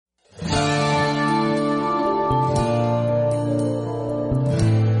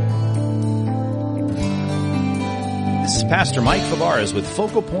Pastor Mike Fabarez with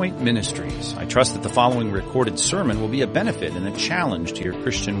Focal Point Ministries. I trust that the following recorded sermon will be a benefit and a challenge to your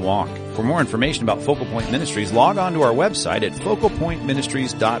Christian walk. For more information about Focal Point Ministries, log on to our website at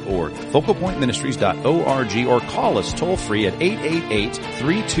focalpointministries.org, focalpointministries.org, or call us toll-free at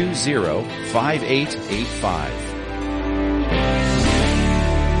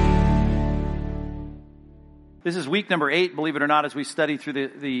 888-320-5885. This is week number 8, believe it or not, as we study through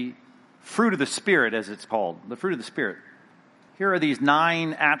the fruit of the Spirit, as it's called, the fruit of the Spirit. Here are these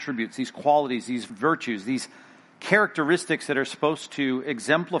 9 attributes, these qualities, these virtues, these characteristics that are supposed to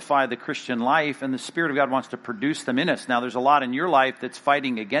exemplify the Christian life, and the Spirit of God wants to produce them in us. Now, there's a lot in your life that's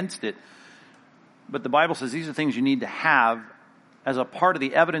fighting against it, but the Bible says these are things you need to have as a part of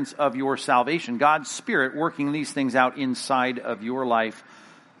the evidence of your salvation. God's Spirit working these things out inside of your life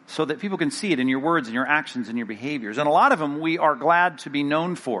so that people can see it in your words and your actions and your behaviors. And a lot of them we are glad to be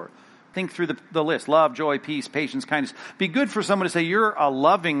known for. Think through the list. Love, joy, peace, patience, kindness. Be good for someone to say, you're a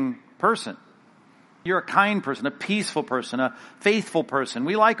loving person. You're a kind person, a peaceful person, a faithful person.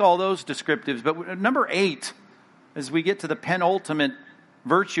 We like all those descriptives. But number 8, as we get to the penultimate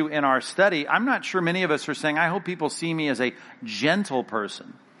virtue in our study, I'm not sure many of us are saying, I hope people see me as a gentle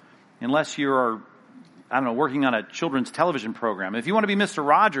person. Unless you're, working on a children's television program. If you want to be Mr.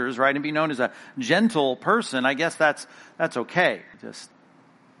 Rogers, right, and be known as a gentle person, I guess that's okay. Just,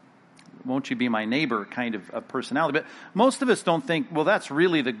 won't you be my neighbor kind of personality. But most of us don't think, well, that's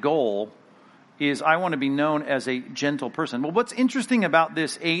really the goal, is I want to be known as a gentle person. Well, what's interesting about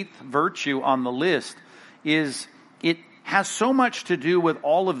this 8th virtue on the list is it has so much to do with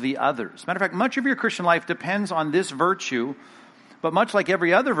all of the others. Matter of fact, much of your Christian life depends on this virtue, but much like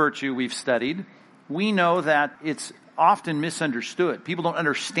every other virtue we've studied, we know that it's often misunderstood. People don't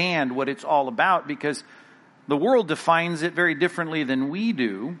understand what it's all about because the world defines it very differently than we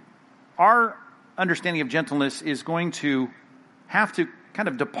do. Our understanding of gentleness is going to have to kind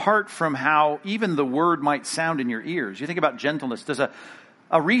of depart from how even the word might sound in your ears. You think about gentleness. Does a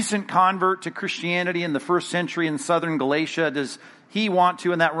recent convert to Christianity in the 1st century in southern Galatia, does he want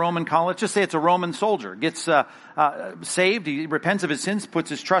to, in that Roman colony, let's just say it's a Roman soldier, gets saved, he repents of his sins,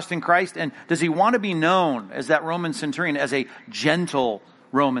 puts his trust in Christ, and does he want to be known as that Roman centurion, as a gentle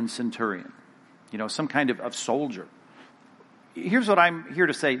Roman centurion? Some kind of soldier. Here's what I'm here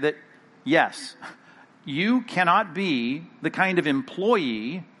to say, that yes, you cannot be the kind of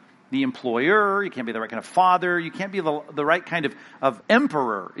employee, the employer, you can't be the right kind of father, you can't be the right kind of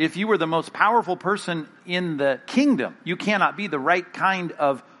emperor. If you were the most powerful person in the kingdom, you cannot be the right kind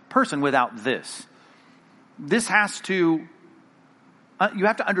of person without this. This has to, you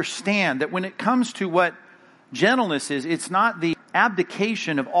have to understand that when it comes to what gentleness is, it's not the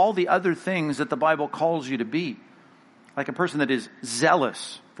abdication of all the other things that the Bible calls you to be. Like a person that is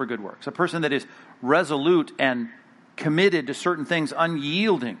zealous for good works, a person that is resolute and committed to certain things,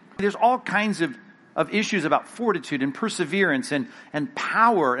 unyielding. There's all kinds of issues about fortitude and perseverance and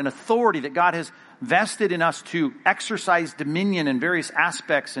power and authority that God has vested in us to exercise dominion in various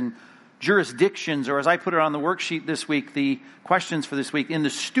aspects and jurisdictions, or as I put it on the worksheet this week, the questions for this week, in the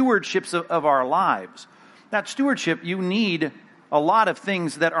stewardships of our lives. That stewardship, you need a lot of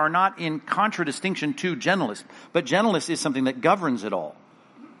things that are not in contradistinction to gentleness, but gentleness is something that governs it all.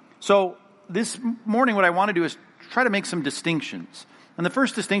 So this morning what I want to do is try to make some distinctions. And the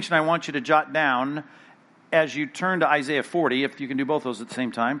first distinction I want you to jot down as you turn to Isaiah 40, if you can do both those at the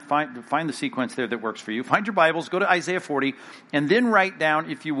same time, find the sequence there that works for you. Find your Bibles, go to Isaiah 40, and then write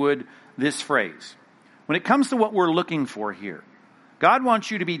down, if you would, this phrase. When it comes to what we're looking for here, God wants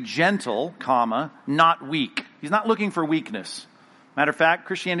you to be gentle, not weak. He's not looking for weakness. Matter of fact,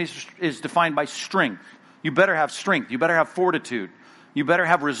 Christianity is defined by strength. You better have strength. You better have fortitude. You better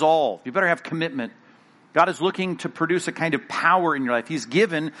have resolve. You better have commitment. God is looking to produce a kind of power in your life. He's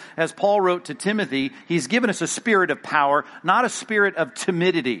given, as Paul wrote to Timothy, He's given us a spirit of power, not a spirit of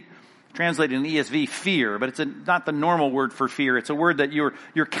timidity. Translated in the ESV, fear, but it's not the normal word for fear. It's a word that you're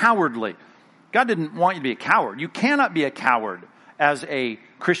cowardly. God didn't want you to be a coward. You cannot be a coward as a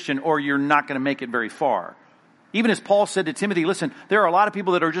Christian, or you're not going to make it very far. Even as Paul said to Timothy, listen, there are a lot of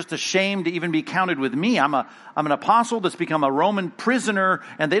people that are just ashamed to even be counted with me. I'm an apostle that's become a Roman prisoner,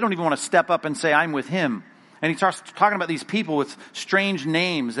 and they don't even want to step up and say, I'm with him. And he starts talking about these people with strange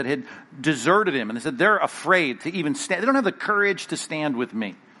names that had deserted him. And they said they're afraid to even stand. They don't have the courage to stand with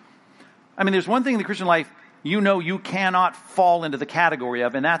me. I mean, there's one thing in the Christian life you cannot fall into the category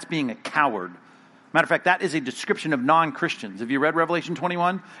of, and that's being a coward. Matter of fact, that is a description of non-Christians. Have you read Revelation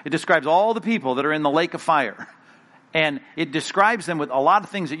 21? It describes all the people that are in the lake of fire. And it describes them with a lot of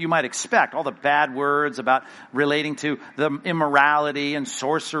things that you might expect. All the bad words about relating to the immorality and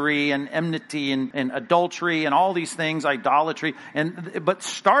sorcery and enmity and adultery and all these things, idolatry. But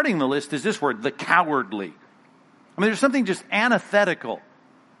starting the list is this word, the cowardly. I mean, there's something just antithetical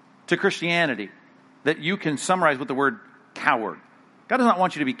to Christianity that you can summarize with the word coward. God does not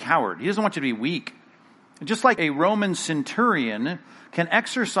want you to be coward. He doesn't want you to be weak. Just like a Roman centurion can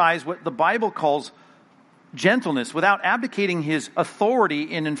exercise what the Bible calls gentleness without abdicating his authority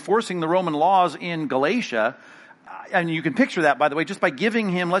in enforcing the Roman laws in Galatia. And you can picture that, by the way, just by giving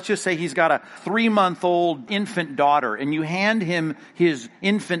him, let's just say he's got a 3-month-old infant daughter, and you hand him his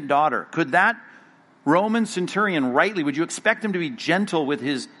infant daughter. Could that Roman centurion rightly, would you expect him to be gentle with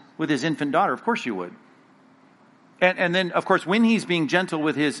his infant daughter? Of course you would. And then, of course, when he's being gentle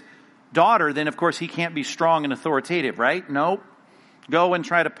with his daughter, then, of course, he can't be strong and authoritative, right? Nope. Go and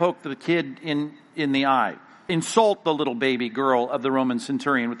try to poke the kid in the eye. Insult the little baby girl of the Roman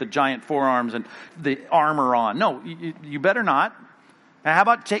centurion with the giant forearms and the armor on. No, you better not. Now, how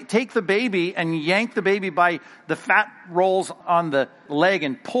about take the baby and yank the baby by the fat rolls on the leg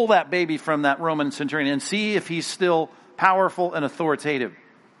and pull that baby from that Roman centurion and see if he's still powerful and authoritative.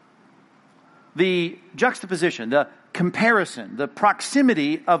 The juxtaposition, the comparison, the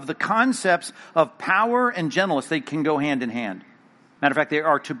proximity of the concepts of power and gentleness, they can go hand in hand. Matter of fact, they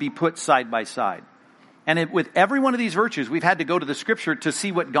are to be put side by side. And with every one of these virtues, we've had to go to the Scripture to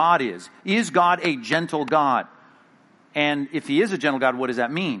see what God is. Is God a gentle God? And if He is a gentle God, what does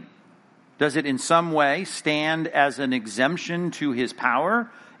that mean? Does it in some way stand as an exemption to His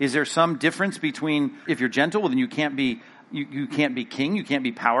power? Is there some difference between, if you're gentle, well, then you can't be king, you can't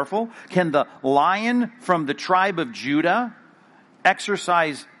be powerful? Can the lion from the tribe of Judah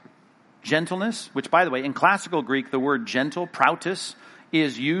exercise gentleness? Which, by the way, in classical Greek, the word gentle, prautos,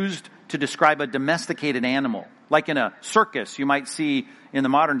 is used to describe a domesticated animal. Like in a circus, you might see in the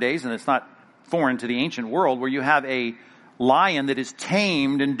modern days, and it's not foreign to the ancient world, where you have a lion that is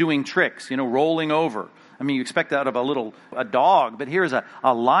tamed and doing tricks, rolling over. I mean, you expect that of a dog, but here's a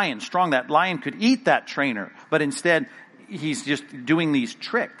lion, strong. That lion could eat that trainer, but instead he's just doing these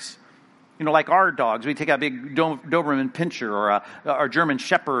tricks. Like our dogs, we take a big Doberman Pinscher or a German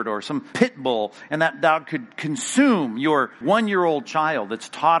Shepherd or some pit bull, and that dog could consume your 1-year-old child that's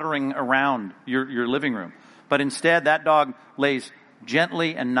tottering around your living room. But instead, that dog lays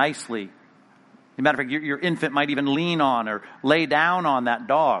gently and nicely. As a matter of fact, your infant might even lean on or lay down on that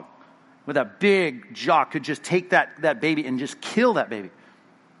dog with a big jaw, could just take that baby and just kill that baby.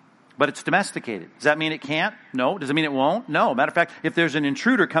 But it's domesticated. Does that mean it can't? No. Does it mean it won't? No. Matter of fact, if there's an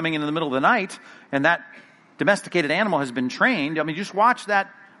intruder coming in the middle of the night and that domesticated animal has been trained, I mean, just watch that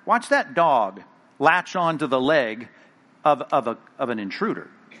dog latch onto the leg of an intruder.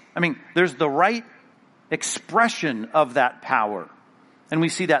 I mean, there's the right expression of that power. And we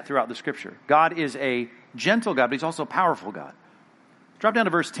see that throughout the Scripture. God is a gentle God, but He's also a powerful God. Drop down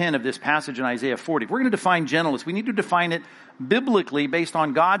to verse 10 of this passage in Isaiah 40. If we're going to define gentleness, we need to define it biblically based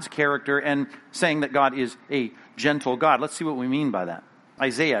on God's character and saying that God is a gentle God. Let's see what we mean by that.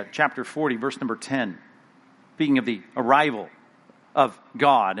 Isaiah chapter 40, verse number 10. Speaking of the arrival of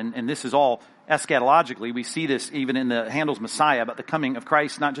God, and this is all eschatologically. We see this even in the Handel's Messiah, about the coming of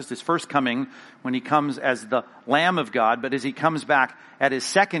Christ, not just His first coming when He comes as the Lamb of God, but as He comes back at His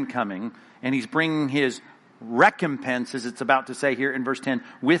second coming, and He's bringing His recompense, as it's about to say here in verse 10,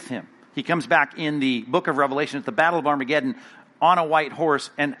 with Him. He comes back in the book of Revelation at the Battle of Armageddon on a white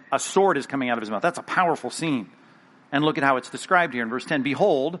horse, and a sword is coming out of His mouth. That's a powerful scene. And look at how it's described here in verse 10.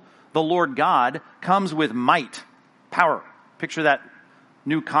 Behold, the Lord God comes with might, power. Picture that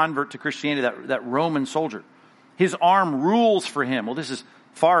new convert to Christianity, that Roman soldier. His arm rules for Him. Well, this is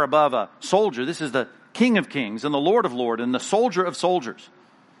far above a soldier. This is the King of Kings and the Lord of Lords and the soldier of soldiers.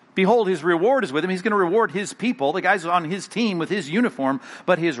 Behold, His reward is with Him. He's going to reward His people. The guy's on His team with His uniform,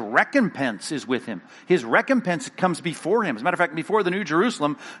 but His recompense is with Him. His recompense comes before Him. As a matter of fact, before the New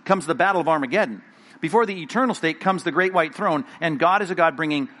Jerusalem comes the Battle of Armageddon. Before the eternal state comes the great white throne, and God is a God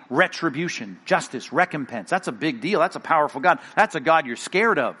bringing retribution, justice, recompense. That's a big deal. That's a powerful God. That's a God you're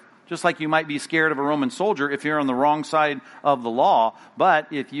scared of. Just like you might be scared of a Roman soldier if you're on the wrong side of the law.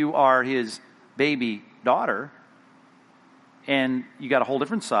 But if you are his baby daughter, and you got a whole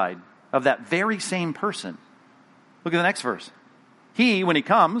different side of that very same person. Look at the next verse. He, when He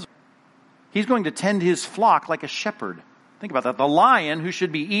comes, He's going to tend His flock like a shepherd. Think about that. The lion who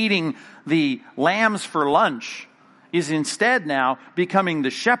should be eating the lambs for lunch is instead now becoming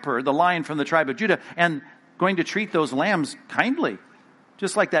the shepherd, the lion from the tribe of Judah, and going to treat those lambs kindly.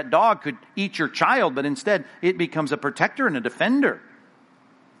 Just like that dog could eat your child, but instead it becomes a protector and a defender.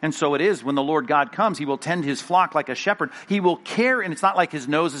 And so it is when the Lord God comes, he will tend his flock like a shepherd. He will care, and it's not like his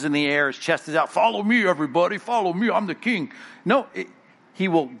nose is in the air, his chest is out. Follow me, everybody, follow me, I'm the king. No, he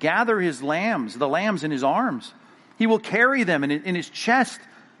will gather his lambs, the lambs in his arms. He will carry them in his chest.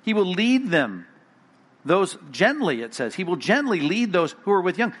 He will lead them. Those gently, it says. He will gently lead those who are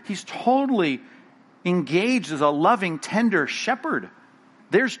with young. He's totally engaged as a loving, tender shepherd.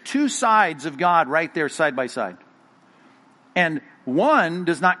 There's two sides of God right there side by side. And one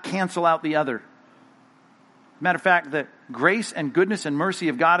does not cancel out the other. Matter of fact, the grace and goodness and mercy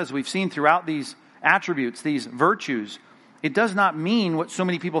of God, as we've seen throughout these attributes, these virtues, it does not mean what so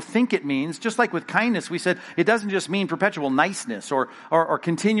many people think it means. Just like with kindness, we said it doesn't just mean perpetual niceness or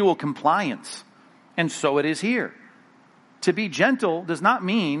continual compliance. And so it is here. To be gentle does not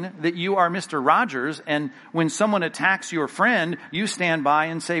mean that you are Mr. Rogers, and when someone attacks your friend, you stand by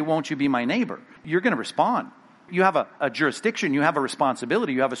and say, won't you be my neighbor? You're going to respond. You have a jurisdiction, you have a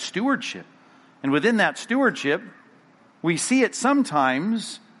responsibility, you have a stewardship. And within that stewardship, we see it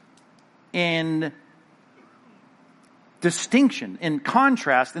sometimes in distinction, in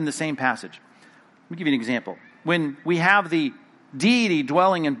contrast in the same passage. Let me give you an example. When we have the deity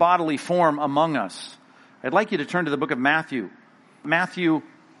dwelling in bodily form among us, I'd like you to turn to the book of Matthew. Matthew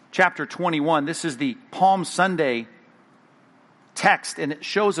chapter 21. This is the Palm Sunday text, and it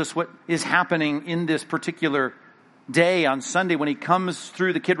shows us what is happening in this particular day on Sunday when he comes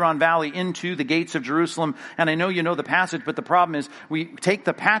through the Kidron Valley into the gates of Jerusalem. And I know you know the passage, but the problem is we take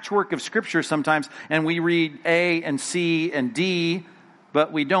the patchwork of Scripture sometimes and we read A and C and D,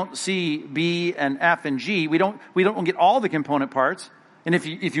 but we don't see B and F and G. We don't get all the component parts. And if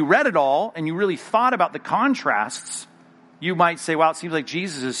you read it all and you really thought about the contrasts, you might say, well, it seems like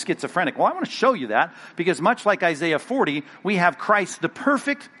Jesus is schizophrenic. Well, I want to show you that, because much like Isaiah 40, we have Christ, the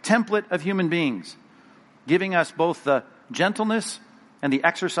perfect template of human beings, giving us both the gentleness and the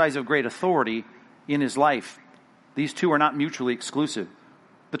exercise of great authority in his life. These two are not mutually exclusive.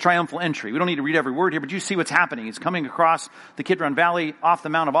 The triumphal entry. We don't need to read every word here, but you see what's happening. He's coming across the Kidron Valley off the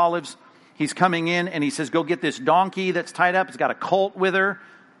Mount of Olives. He's coming in and he says, go get this donkey that's tied up. It's got a colt with her.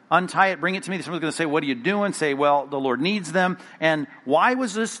 Untie it, bring it to me. Someone's going to say, what are you doing? Say, well, the Lord needs them. And why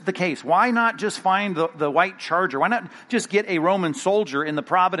was this the case? Why not just find the white charger? Why not just get a Roman soldier in the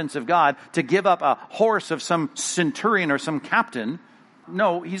providence of God to give up a horse of some centurion or some captain?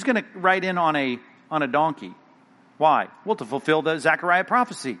 No, he's going to ride in on a donkey. Why? Well, to fulfill the Zechariah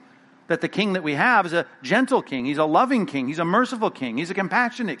prophecy that the king that we have is a gentle king. He's a loving king. He's a merciful king. He's a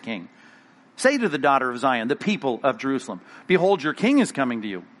compassionate king. Say to the daughter of Zion, the people of Jerusalem, behold, your king is coming to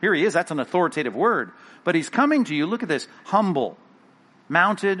you. Here he is. That's an authoritative word. But he's coming to you. Look at this. Humble,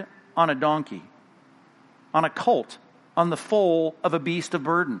 mounted on a donkey, on a colt, on the foal of a beast of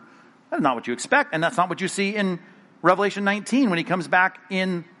burden. That's not what you expect. And that's not what you see in Revelation 19 when he comes back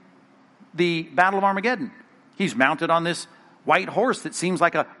in the Battle of Armageddon. He's mounted on this white horse that seems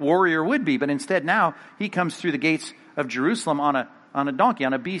like a warrior would be. But instead now he comes through the gates of Jerusalem on a donkey,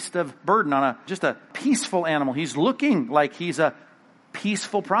 on a beast of burden, on just a peaceful animal. He's looking like he's a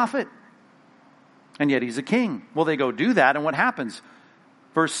peaceful prophet. And yet he's a king. Well, they go do that, and what happens?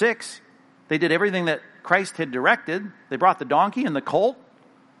 Verse 6, they did everything that Christ had directed. They brought the donkey and the colt,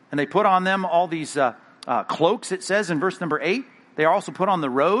 and they put on them all these cloaks, it says in verse number 8. They also put on the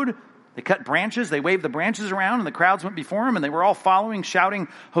road. They cut branches. They waved the branches around, and the crowds went before him, and they were all following, shouting,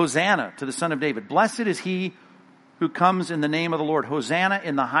 Hosanna to the Son of David. Blessed is he who comes in the name of the Lord. Hosanna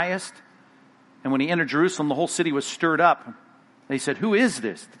in the highest. And when he entered Jerusalem, the whole city was stirred up. They said, who is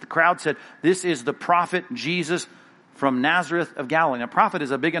this? The crowd said, this is the prophet Jesus from Nazareth of Galilee. Now, prophet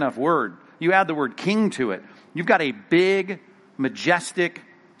is a big enough word. You add the word king to it. You've got a big, majestic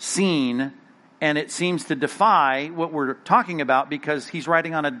scene, and it seems to defy what we're talking about because he's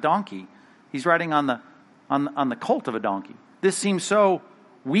riding on a donkey. He's riding on the colt of a donkey. This seems so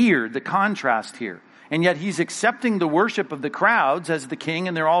weird, the contrast here. And yet he's accepting the worship of the crowds as the king,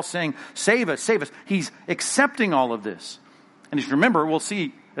 and they're all saying, save us, save us. He's accepting all of this. And if you remember, we'll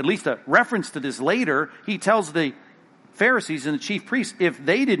see at least a reference to this later. He tells the Pharisees and the chief priests, if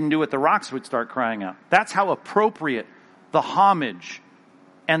they didn't do it, the rocks would start crying out. That's how appropriate the homage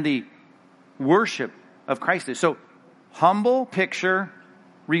and the worship of Christ is. So, humble picture,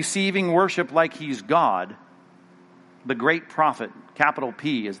 receiving worship like he's God. The great prophet, capital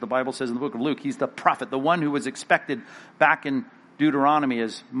P, as the Bible says in the book of Luke. He's the prophet, the one who was expected back in Deuteronomy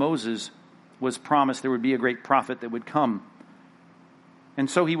as Moses was promised there would be a great prophet that would come. And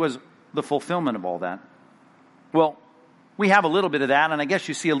so he was the fulfillment of all that. Well, We have a little bit of that, and I guess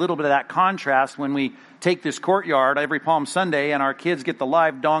you see a little bit of that contrast when we take this courtyard every Palm Sunday and our kids get the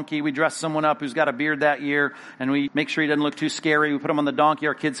live donkey. We dress someone up who's got a beard that year, and we make sure he doesn't look too scary. We put him on the donkey.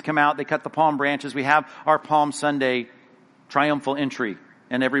 Our kids come out. They cut the palm branches. We have our Palm Sunday triumphal entry,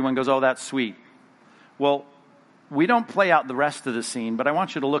 and everyone goes, oh, that's sweet. Well, we don't play out the rest of the scene, but I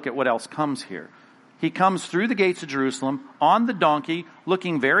want you to look at what else comes here. He comes through the gates of Jerusalem on the donkey,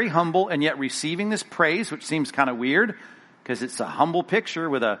 looking very humble and yet receiving this praise, which seems kind of weird because it's a humble picture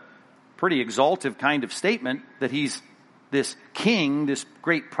with a pretty exaltive kind of statement that he's this king, this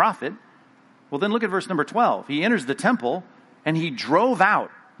great prophet. Well, then look at verse number 12. He enters the temple and he drove out.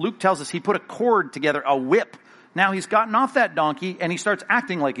 Luke tells us he put a cord together, a whip. Now he's gotten off that donkey and he starts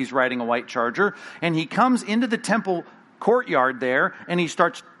acting like he's riding a white charger, and he comes into the temple courtyard there and he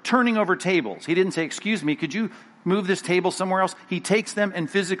starts turning over tables. He didn't say, excuse me, could you move this table somewhere else? He takes them and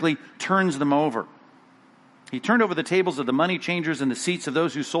physically turns them over. He turned over the tables of the money changers and the seats of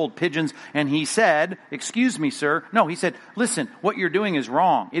those who sold pigeons, and he said, excuse me, sir. No, he said, listen, what you're doing is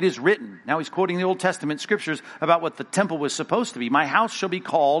wrong. It is written. Now he's quoting the Old Testament scriptures about what the temple was supposed to be. My house shall be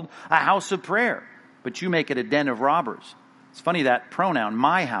called a house of prayer, but you make it a den of robbers. It's funny, that pronoun,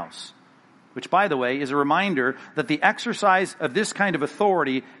 my house, which, by the way, is a reminder that the exercise of this kind of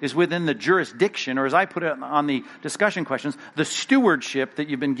authority is within the jurisdiction, or as I put it on the discussion questions, the stewardship that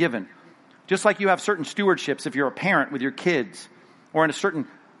you've been given. Just like you have certain stewardships if you're a parent with your kids, or in a certain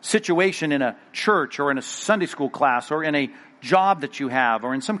situation in a church, or in a Sunday school class, or in a job that you have,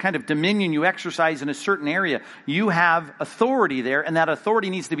 or in some kind of dominion you exercise in a certain area. You have authority there, and that authority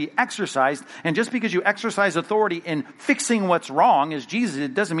needs to be exercised. And just because you exercise authority in fixing what's wrong as Jesus,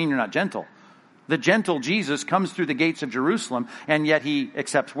 it doesn't mean you're not gentle. The gentle Jesus comes through the gates of Jerusalem, and yet he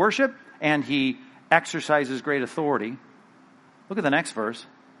accepts worship, and he exercises great authority. Look at the next verse.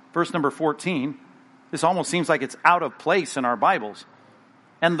 Verse number 14. This almost seems like it's out of place in our Bibles.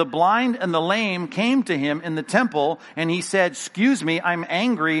 And the blind and the lame came to him in the temple, and he said, excuse me, I'm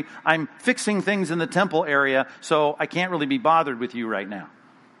angry. I'm fixing things in the temple area, so I can't really be bothered with you right now.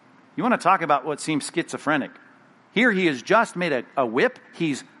 You want to talk about what seems schizophrenic. Here he has just made a whip.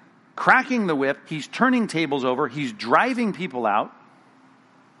 He's cracking the whip. He's turning tables over. He's driving people out.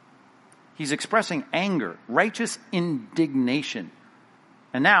 He's expressing anger, righteous indignation.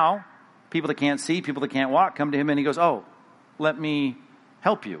 And now, people that can't see, people that can't walk, come to him and he goes, oh, let me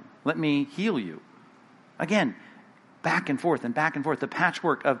help you. Let me heal you. Again, back and forth and back and forth. The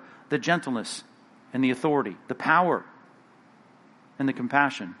patchwork of the gentleness and the authority, the power and the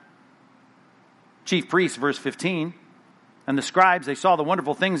compassion. Chief priests, verse 15, and the scribes, they saw the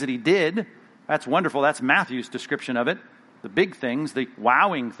wonderful things that he did. That's wonderful. That's Matthew's description of it. The big things, the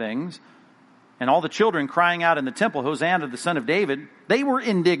wowing things. And all the children crying out in the temple, Hosanna, the Son of David, they were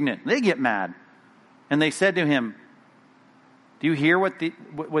indignant. They get mad. And they said to him, do you hear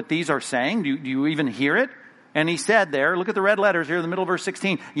what these are saying? Do you even hear it? And he said there, look at the red letters here in the middle of verse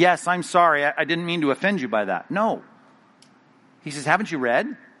 16. Yes, I'm sorry. I didn't mean to offend you by that. No. He says, haven't you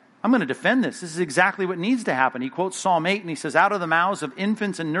read? I'm going to defend this. This is exactly what needs to happen. He quotes Psalm 8 and he says, out of the mouths of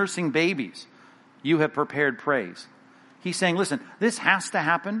infants and nursing babies, you have prepared praise. He's saying, listen, this has to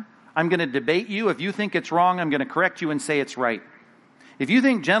happen. I'm going to debate you. If you think it's wrong, I'm going to correct you and say it's right. If you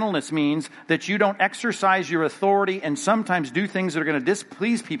think gentleness means that you don't exercise your authority and sometimes do things that are going to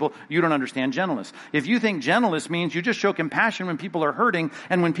displease people, you don't understand gentleness. If you think gentleness means you just show compassion when people are hurting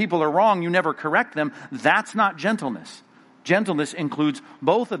and when people are wrong, you never correct them, that's not gentleness. Gentleness includes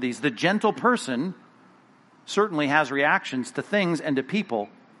both of these. The gentle person certainly has reactions to things and to people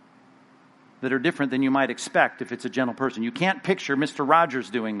that are different than you might expect if it's a gentle person. You can't picture Mr. Rogers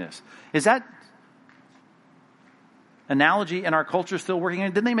doing this. Is that analogy in our culture still working?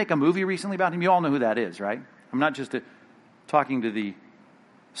 Didn't they make a movie recently about him? You all know who that is, right? I'm not just talking to the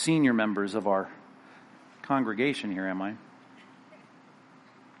senior members of our congregation here, am I?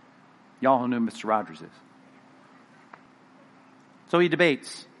 Y'all know who Mr. Rogers is. So he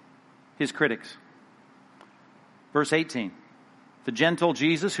debates his critics. Verse 18. The gentle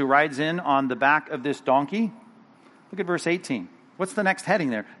Jesus who rides in on the back of this donkey. Look at verse 18. What's the next heading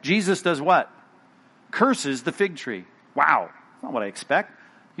there? Jesus does what? Curses the fig tree. Wow. That's not what I expect.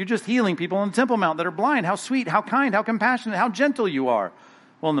 You're just healing people on the Temple Mount that are blind. How sweet, how kind, how compassionate, how gentle you are.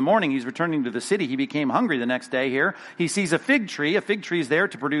 Well, in the morning, he's returning to the city. He became hungry the next day here. He sees a fig tree. A fig tree is there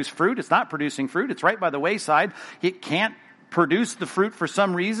to produce fruit. It's not producing fruit. It's right by the wayside. It can't produce the fruit for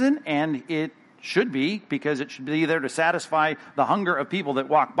some reason, and it should be, because it should be there to satisfy the hunger of people that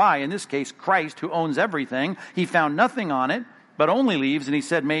walk by. In this case, Christ, who owns everything. He found nothing on it, but only leaves, and he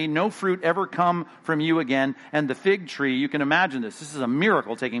said, may no fruit ever come from you again. And the fig tree, you can imagine this. This is a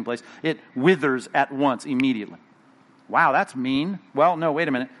miracle taking place. It withers at once, immediately. Wow, that's mean. Well, no, wait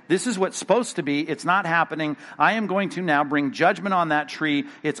a minute. This is what's supposed to be. It's not happening. I am going to now bring judgment on that tree.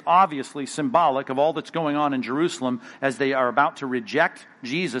 It's obviously symbolic of all that's going on in Jerusalem as they are about to reject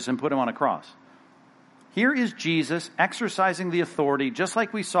Jesus and put him on a cross. Here is Jesus exercising the authority, just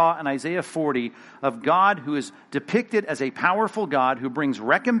like we saw in Isaiah 40, of God who is depicted as a powerful God who brings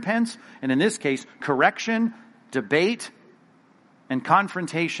recompense, and in this case, correction, debate, and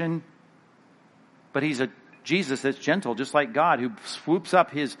confrontation. But he's a Jesus that's gentle, just like God, who swoops up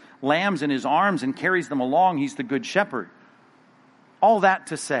his lambs in his arms and carries them along. He's the good shepherd. All that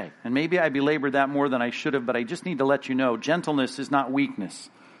to say, and maybe I belabored that more than I should have, but I just need to let you know, gentleness is not weakness.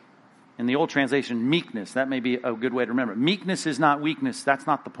 In the old translation, meekness, that may be a good way to remember. Meekness is not weakness. That's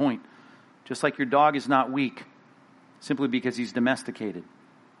not the point. Just like your dog is not weak simply because he's domesticated.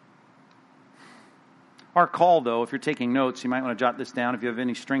 Our call, though, if you're taking notes, you might want to jot this down if you have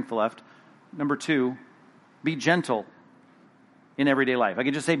any strength left. Number 2, be gentle in everyday life. I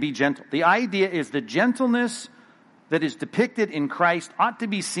can just say be gentle. The idea is the gentleness that is depicted in Christ ought to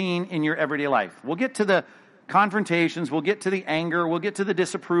be seen in your everyday life. We'll get to the confrontations, we'll get to the anger, we'll get to the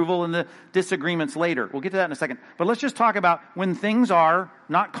disapproval and the disagreements later. We'll get to that in a second. But let's just talk about when things are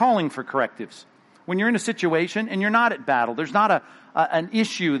not calling for correctives. When you're in a situation and you're not at battle, there's not an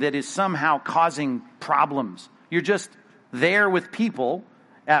issue that is somehow causing problems. You're just there with people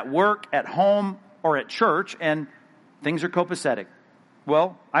at work, at home, or at church, and things are copacetic.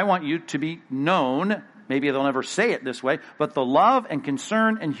 Well, I want you to be known, maybe they'll never say it this way, but the love and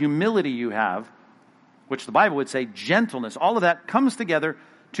concern and humility you have, which the Bible would say gentleness, all of that comes together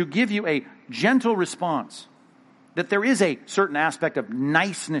to give you a gentle response. That there is a certain aspect of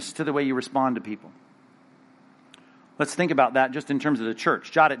niceness to the way you respond to people. Let's think about that just in terms of the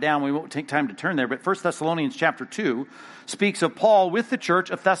church. Jot it down. We won't take time to turn there. But 1 Thessalonians chapter 2 speaks of Paul with the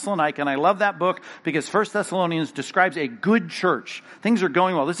church of Thessalonica. And I love that book because 1 Thessalonians describes a good church. Things are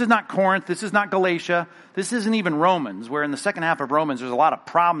going well. This is not Corinth. This is not Galatia. This isn't even Romans, where in the second half of Romans there's a lot of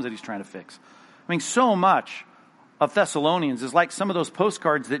problems that he's trying to fix. I mean, so much of Thessalonians is like some of those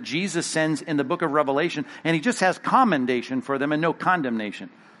postcards that Jesus sends in the book of Revelation. And he just has commendation for them and no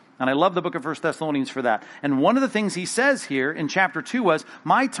condemnation. And I love the book of 1 Thessalonians for that. And one of the things he says here in chapter 2 was,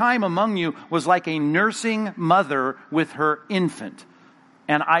 my time among you was like a nursing mother with her infant.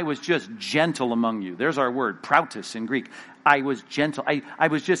 And I was just gentle among you. There's our word, prautos in Greek. I was gentle. I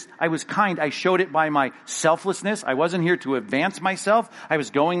was kind. I showed it by my selflessness. I wasn't here to advance myself. I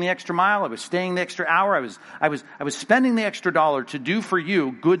was going the extra mile. I was staying the extra hour. I was spending the extra dollar to do for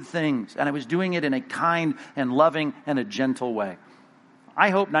you good things. And I was doing it in a kind and loving and a gentle way. I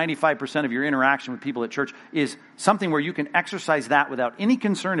hope 95% of your interaction with people at church is something where you can exercise that without any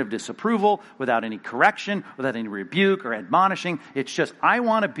concern of disapproval, without any correction, without any rebuke or admonishing. It's just, I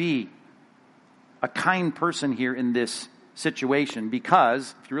want to be a kind person here in this situation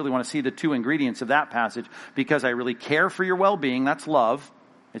because, if you really want to see the two ingredients of that passage, because I really care for your well-being, that's love.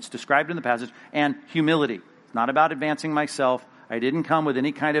 It's described in the passage, and humility. It's not about advancing myself. I didn't come with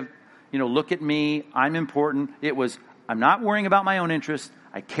any kind of, look at me, I'm important. It was, I'm not worrying about my own interests.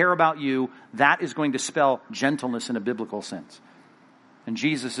 I care about you. That is going to spell gentleness in a biblical sense. And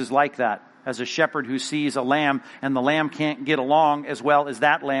Jesus is like that as a shepherd who sees a lamb and the lamb can't get along as well as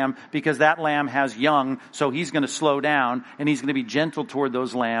that lamb because that lamb has young. So he's going to slow down and he's going to be gentle toward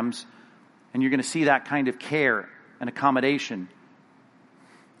those lambs. And you're going to see that kind of care and accommodation.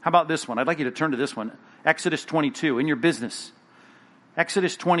 How about this one? I'd like you to turn to this one. Exodus 22 in your business.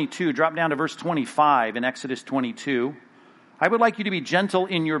 Exodus 22, drop down to verse 25 in Exodus 22. I would like you to be gentle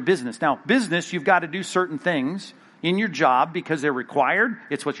in your business. Now, business, you've got to do certain things in your job because they're required.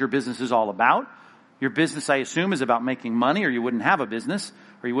 It's what your business is all about. Your business, I assume, is about making money or you wouldn't have a business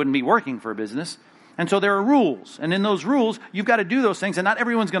or you wouldn't be working for a business. And so there are rules. And in those rules, you've got to do those things. And not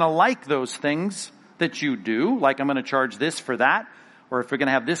everyone's going to like those things that you do. Like I'm going to charge this for that. Or if we're going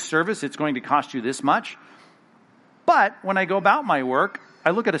to have this service, it's going to cost you this much. But when I go about my work,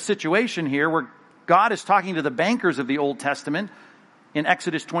 I look at a situation here where God is talking to the bankers of the Old Testament in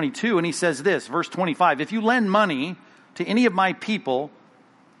Exodus 22, and he says this, verse 25, if you lend money to any of my people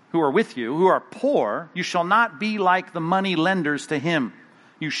who are with you, who are poor, you shall not be like the money lenders to him.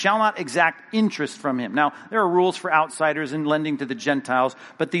 You shall not exact interest from him. Now, there are rules for outsiders in lending to the Gentiles,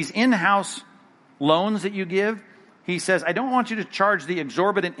 but these in-house loans that you give, he says, I don't want you to charge the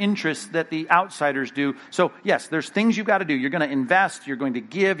exorbitant interest that the outsiders do. So, yes, there's things you've got to do. You're going to invest, you're going to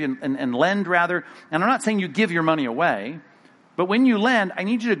give and lend, rather. And I'm not saying you give your money away. But when you lend, I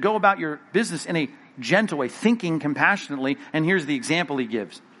need you to go about your business in a gentle way, thinking compassionately. And here's the example he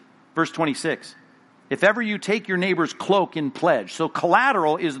gives. Verse 26. If ever you take your neighbor's cloak in pledge. So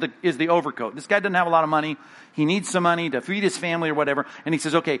collateral is the overcoat. This guy doesn't have a lot of money. He needs some money to feed his family or whatever. And he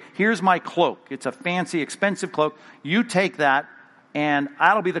says, okay, here's my cloak. It's a fancy, expensive cloak. You take that, and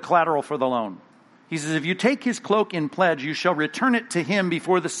that'll be the collateral for the loan. He says, if you take his cloak in pledge, you shall return it to him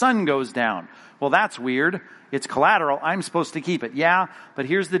before the sun goes down. Well, that's weird. It's collateral. I'm supposed to keep it. Yeah, but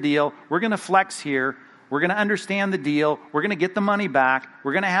here's the deal. We're going to flex here. We're going to understand the deal. We're going to get the money back.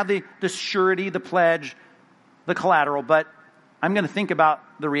 We're going to have the surety, the pledge, the collateral. But I'm going to think about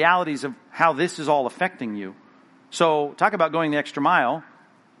the realities of how this is all affecting you. So talk about going the extra mile.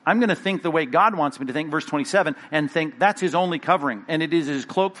 I'm going to think the way God wants me to think, verse 27, and think that's his only covering. And it is his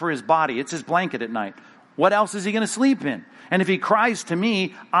cloak for his body. It's his blanket at night. What else is he going to sleep in? And if he cries to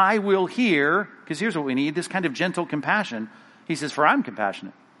me, I will hear. Because here's what we need, this kind of gentle compassion. He says, for I'm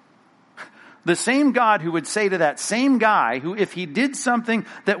compassionate. The same God who would say to that same guy who, if he did something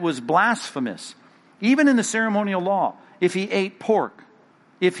that was blasphemous, even in the ceremonial law, if he ate pork,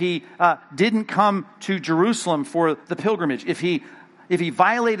 if he didn't come to Jerusalem for the pilgrimage, if he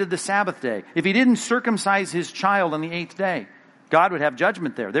violated the Sabbath day, if he didn't circumcise his child on the 8th day, God would have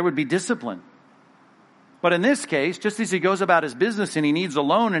judgment there. There would be discipline. But in this case, just as he goes about his business and he needs a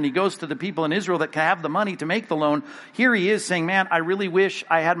loan and he goes to the people in Israel that can have the money to make the loan, here he is saying, man, I really wish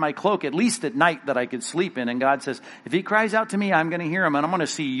I had my cloak at least at night that I could sleep in. And God says, if he cries out to me, I'm going to hear him, and I'm going to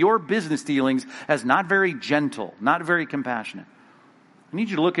see your business dealings as not very gentle, not very compassionate. I need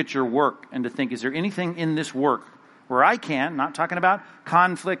you to look at your work and to think, is there anything in this work where I can, not talking about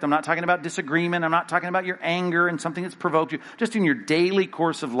conflict, I'm not talking about disagreement, I'm not talking about your anger and something that's provoked you, just in your daily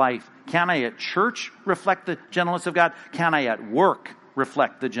course of life, can I at church reflect the gentleness of God? Can I at work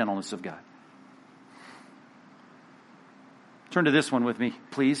reflect the gentleness of God? Turn to this one with me,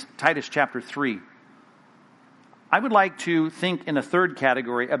 please. Titus chapter 3. I would like to think in a third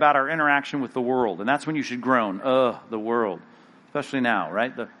category about our interaction with the world, and that's when you should groan. The world. Especially now,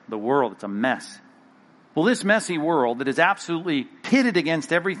 right? The world, it's a mess. Well, this messy world that is absolutely pitted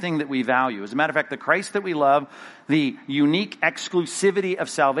against everything that we value. As a matter of fact, the Christ that we love, the unique exclusivity of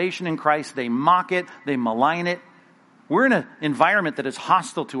salvation in Christ, they mock it, they malign it. We're in an environment that is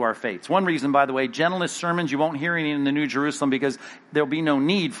hostile to our faiths. One reason, by the way, gentleness sermons, you won't hear any in the New Jerusalem because there'll be no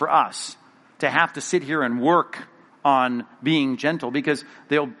need for us to have to sit here and work on being gentle because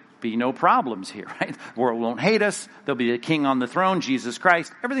there'll be no problems here, right? The world won't hate us. There'll be a king on the throne, Jesus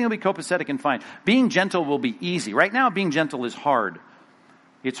Christ. Everything will be copacetic and fine. Being gentle will be easy. Right now, being gentle is hard.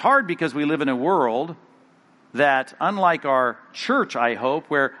 It's hard because we live in a world that, unlike our church, I hope,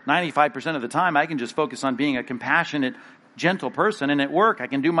 where 95% of the time I can just focus on being a compassionate, gentle person. And at work, I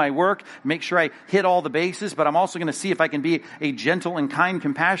can do my work, make sure I hit all the bases, but I'm also going to see if I can be a gentle and kind,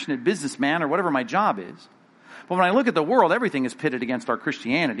 compassionate businessman or whatever my job is. But when I look at the world, everything is pitted against our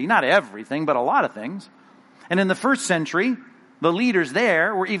Christianity. Not everything, but a lot of things. And in the first century, the leaders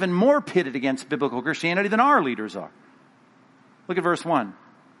there were even more pitted against biblical Christianity than our leaders are. Look at verse 1.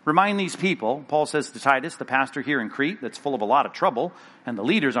 Remind these people, Paul says to Titus, the pastor here in Crete, that's full of a lot of trouble, and the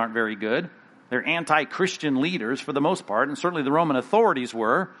leaders aren't very good. They're anti-Christian leaders for the most part, and certainly the Roman authorities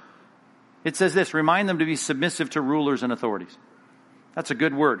were. It says this, remind them to be submissive to rulers and authorities. That's a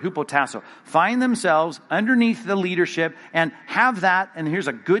good word, hupotasso. Find themselves underneath the leadership and have that, and here's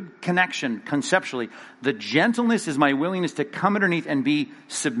a good connection conceptually. The gentleness is my willingness to come underneath and be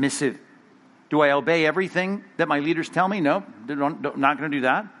submissive. Do I obey everything that my leaders tell me? No, not going to do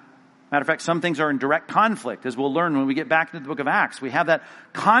that. Matter of fact, some things are in direct conflict, as we'll learn when we get back into the book of Acts. We have that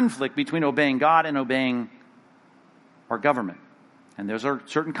conflict between obeying God and obeying our government. And there's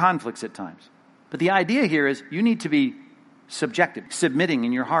certain conflicts at times. But the idea here is you need to be subjective, submitting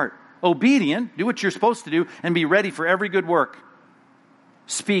in your heart. Obedient, do what you're supposed to do, and be ready for every good work.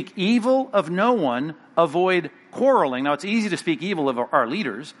 Speak evil of no one, avoid quarreling. Now, it's easy to speak evil of our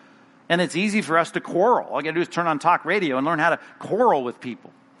leaders, and it's easy for us to quarrel. All you got to do is turn on talk radio and learn how to quarrel with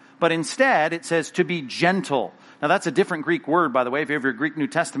people. But instead, it says to be gentle. Now, that's a different Greek word, by the way. If you have your Greek New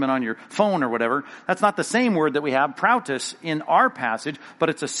Testament on your phone or whatever, that's not the same word that we have, prautos, in our passage,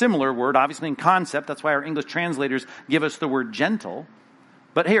 but it's a similar word, obviously in concept. That's why our English translators give us the word gentle.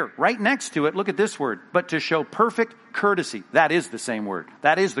 But here, right next to it, look at this word, but to show perfect courtesy. That is the same word.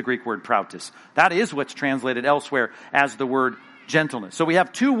 That is the Greek word prautos. That is what's translated elsewhere as the word gentleness. So we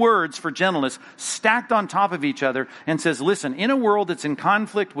have two words for gentleness stacked on top of each other and says, listen, in a world that's in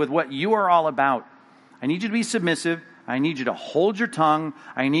conflict with what you are all about, I need you to be submissive. I need you to hold your tongue.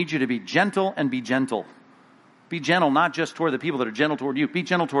 I need you to be gentle and be gentle. Be gentle, not just toward the people that are gentle toward you. Be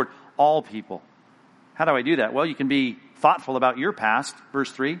gentle toward all people. How do I do that? Well, you can be thoughtful about your past.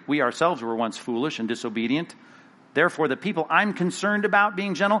 Verse 3, we ourselves were once foolish and disobedient. Therefore, the people I'm concerned about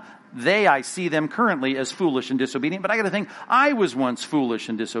being gentle, I see them currently as foolish and disobedient. But I got to think, I was once foolish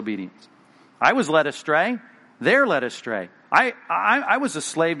and disobedient. I was led astray. They're led astray. I was a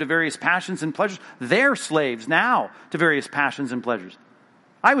slave to various passions and pleasures. They're slaves now to various passions and pleasures.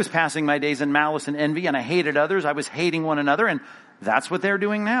 I was passing my days in malice and envy, and I hated others. I was hating one another, and that's what they're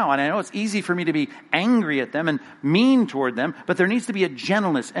doing now. And I know it's easy for me to be angry at them and mean toward them, but there needs to be a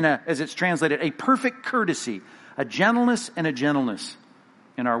gentleness and as it's translated, a perfect courtesy. A gentleness and a gentleness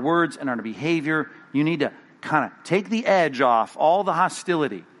in our words and our behavior. You need to kind of take the edge off all the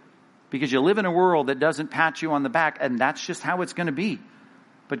hostility, because you live in a world that doesn't pat you on the back, and that's just how it's going to be.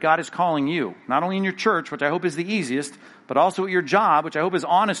 But God is calling you, not only in your church, which I hope is the easiest, but also at your job, which I hope is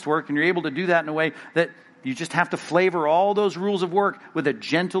honest work, and you're able to do that in a way that you just have to flavor all those rules of work with a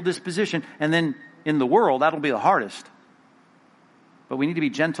gentle disposition. And then in the world, that'll be the hardest. But we need to be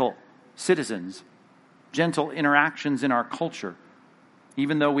gentle citizens, gentle interactions in our culture.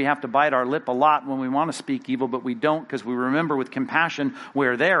 Even though we have to bite our lip a lot when we want to speak evil, but we don't, because we remember with compassion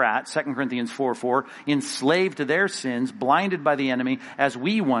where they're at, 2 Corinthians 4:4, enslaved to their sins, blinded by the enemy, as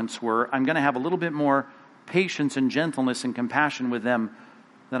we once were. I'm going to have a little bit more patience and gentleness and compassion with them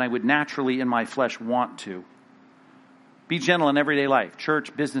than I would naturally in my flesh want to. Be gentle in everyday life,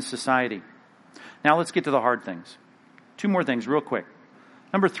 church, business, society. Now let's get to the hard things. 2 more things real quick.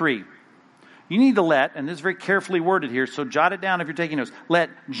 Number 3. You need to let, and this is very carefully worded here, so jot it down if you're taking notes. Let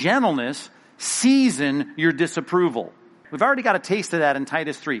gentleness season your disapproval. We've already got a taste of that in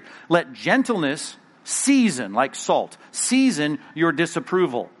Titus 3. Let gentleness season, like salt, season your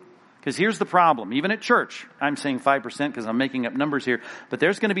disapproval. Because here's the problem. Even at church, I'm saying 5% because I'm making up numbers here, but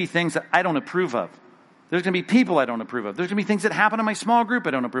there's going to be things that I don't approve of. There's going to be people I don't approve of. There's going to be things that happen in my small group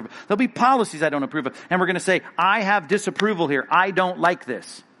I don't approve of. There'll be policies I don't approve of. And we're going to say, I have disapproval here. I don't like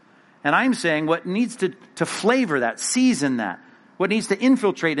this. And I'm saying what needs to flavor that, season that, what needs to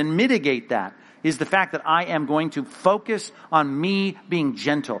infiltrate and mitigate that is the fact that I am going to focus on me being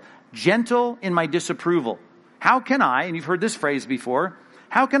gentle. Gentle in my disapproval. How can I, and you've heard this phrase before,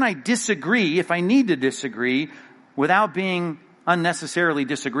 how can I disagree if I need to disagree without being unnecessarily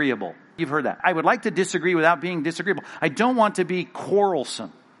disagreeable? You've heard that. I would like to disagree without being disagreeable. I don't want to be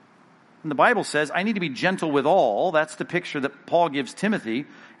quarrelsome. And the Bible says, I need to be gentle with all. That's the picture that Paul gives Timothy.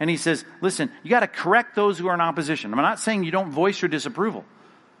 And he says, listen, you got to correct those who are in opposition. I'm not saying you don't voice your disapproval.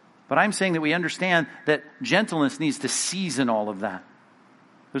 But I'm saying that we understand that gentleness needs to season all of that.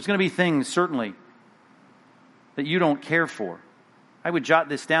 There's going to be things, certainly, that you don't care for. I would jot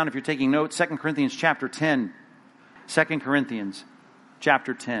this down if you're taking notes. 2 Corinthians chapter 10. 2 Corinthians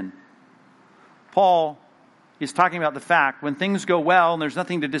chapter 10. Paul is talking about the fact when things go well and there's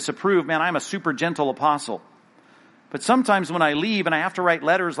nothing to disapprove, man, I'm a super gentle apostle. But sometimes when I leave and I have to write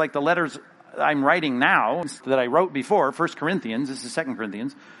letters like the letters I'm writing now that I wrote before, 1 Corinthians, this is 2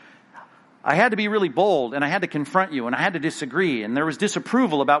 Corinthians, I had to be really bold and I had to confront you and I had to disagree and there was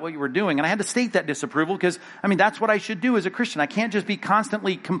disapproval about what you were doing and I had to state that disapproval because, that's what I should do as a Christian. I can't just be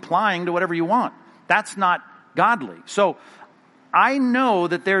constantly complying to whatever you want. That's not godly. So I know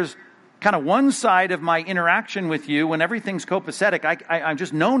that there's kind of one side of my interaction with you when everything's copacetic. I'm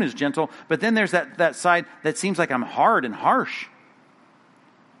just known as gentle, but then there's that side that seems like I'm hard and harsh.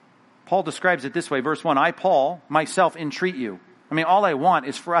 Paul describes it this way, verse 1, I, Paul, myself entreat you. All I want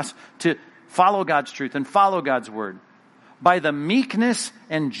is for us to follow God's truth and follow God's word by the meekness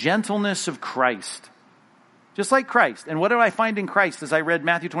and gentleness of Christ. Just like Christ. And what did I find in Christ as I read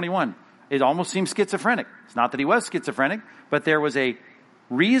Matthew 21? It almost seems schizophrenic. It's not that he was schizophrenic, but there was a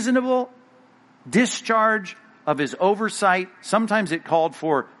reasonable discharge of his oversight. Sometimes it called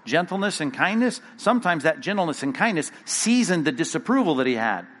for gentleness and kindness. Sometimes that gentleness and kindness seasoned the disapproval that he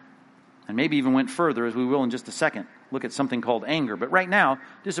had. And maybe even went further, as we will in just a second. Look at something called anger. But right now,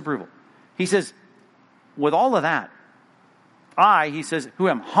 disapproval. He says, with all of that, he says, who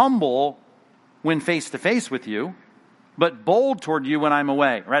am humble when face to face with you, but bold toward you when I'm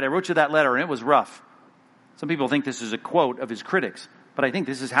away. Right? I wrote you that letter and it was rough. Some people think this is a quote of his critics. But I think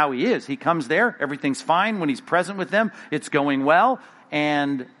this is how he is. He comes there, everything's fine. When he's present with them, it's going well.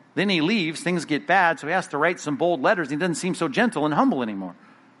 And then he leaves, things get bad, so he has to write some bold letters. He doesn't seem so gentle and humble anymore.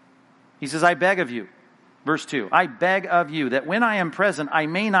 He says, I beg of you, verse 2, I beg of you that when I am present, I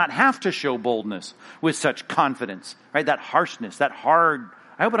may not have to show boldness with such confidence. Right? That harshness, that hard.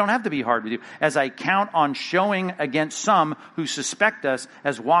 I hope I don't have to be hard with you, as I count on showing against some who suspect us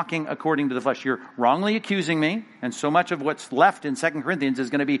as walking according to the flesh. You're wrongly accusing me, and so much of what's left in 2 Corinthians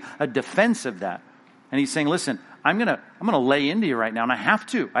is going to be a defense of that. And he's saying, listen, I'm going to lay into you right now, and I have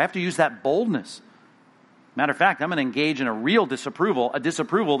to use that boldness. Matter of fact, I'm going to engage in a real disapproval, a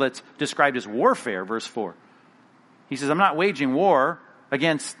disapproval that's described as warfare, verse 4. He says, I'm not waging war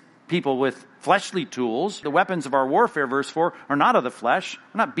against people with fleshly tools. The weapons of our warfare, verse 4, are not of the flesh.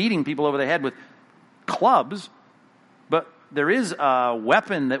 I'm not beating people over the head with clubs. But there is a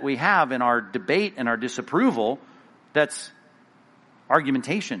weapon that we have in our debate and our disapproval that's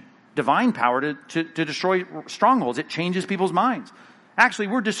argumentation, divine power to destroy strongholds. It changes people's minds. Actually,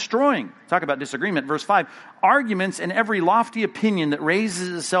 we're destroying, talk about disagreement, verse 5, arguments and every lofty opinion that raises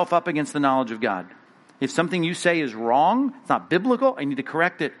itself up against the knowledge of God. If something you say is wrong, it's not biblical, I need to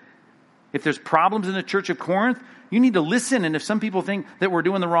correct it. If there's problems in the church of Corinth, you need to listen. And if some people think that we're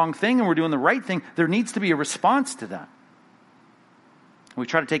doing the wrong thing and we're doing the right thing, there needs to be a response to that. We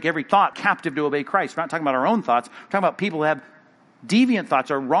try to take every thought captive to obey Christ. We're not talking about our own thoughts. We're talking about people who have deviant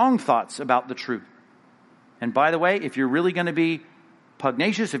thoughts or wrong thoughts about the truth. And by the way, if you're really going to be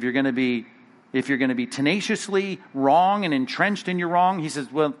pugnacious, if you're going to be tenaciously wrong and entrenched in your wrong, he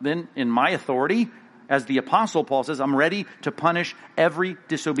says, well, then in my authority, as the Apostle Paul says, I'm ready to punish every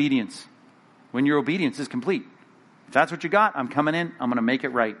disobedience when your obedience is complete. If that's what you got, I'm coming in, I'm going to make it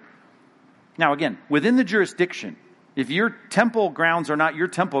right. Now again, within the jurisdiction, if your temple grounds are not your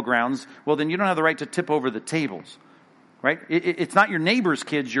temple grounds, well then you don't have the right to tip over the tables, right? It's not your neighbor's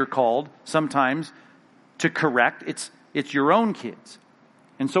kids you're called sometimes to correct, it's your own kids.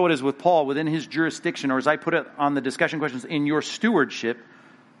 And so it is with Paul within his jurisdiction, or as I put it on the discussion questions, in your stewardship,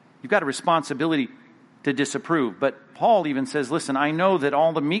 you've got a responsibility to disapprove. But Paul even says, listen, I know that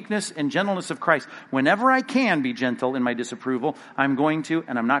all the meekness and gentleness of Christ, whenever I can be gentle in my disapproval, I'm going to,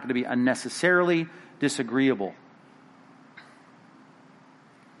 and I'm not going to be unnecessarily disagreeable.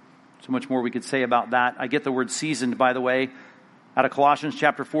 So much more we could say about that. I get the word seasoned, by the way, out of Colossians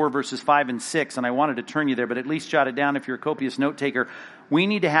chapter 4, verses 5 and 6, and I wanted to turn you there, but at least jot it down if you're a copious note taker. We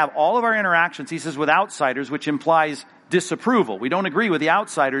need to have all of our interactions, he says, with outsiders, which implies disapproval. We don't agree with the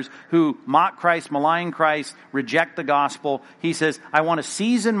outsiders who mock Christ, malign Christ, reject the gospel. He says, I want to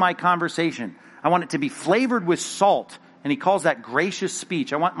season my conversation. I want it to be flavored with salt. And he calls that gracious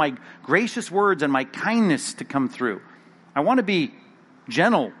speech. I want my gracious words and my kindness to come through. I want to be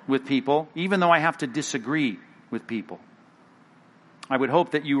gentle with people, even though I have to disagree with people. I would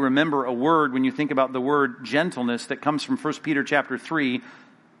hope that you remember a word when you think about the word gentleness that comes from 1 Peter chapter 3,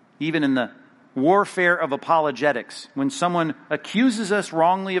 even in the warfare of apologetics. When someone accuses us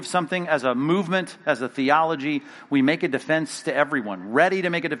wrongly of something as a movement, as a theology, we make a defense to everyone, ready to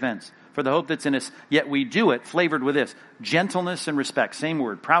make a defense for the hope that's in us. Yet we do it flavored with this, gentleness and respect. Same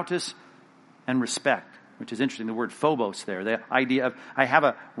word, prautus and respect, which is interesting, the word phobos there. The idea of I have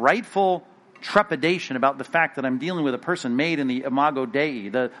a rightful trepidation about the fact that I'm dealing with a person made in the imago Dei,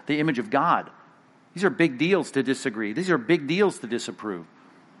 the image of God. These are big deals to disagree. These are big deals to disapprove.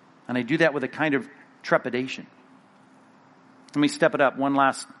 And I do that with a kind of trepidation. Let me step it up one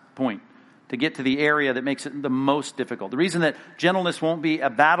last point to get to the area that makes it the most difficult. The reason that gentleness won't be a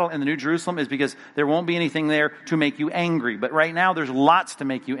battle in the New Jerusalem is because there won't be anything there to make you angry. But right now there's lots to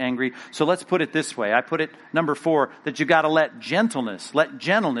make you angry. So let's put it this way. I put it number 4, that you got to let gentleness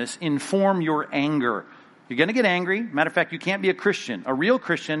inform your anger. You're going to get angry. Matter of fact, you can't be a Christian, a real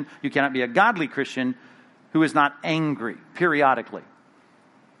Christian. You cannot be a godly Christian who is not angry periodically.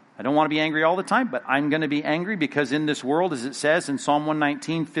 I don't want to be angry all the time, but I'm going to be angry because in this world, as it says in Psalm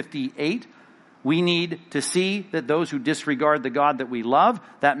 119:58, we need to see that those who disregard the God that we love,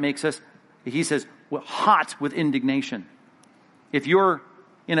 that makes us, he says, hot with indignation. If you're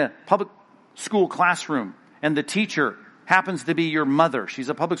in a public school classroom and the teacher happens to be your mother, she's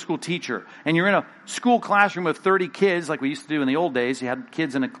a public school teacher, and you're in a school classroom of 30 kids, like we used to do in the old days, you had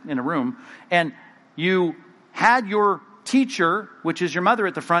kids in a room, and you had your teacher, which is your mother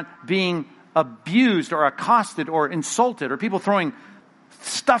at the front, being abused or accosted or insulted, or people throwing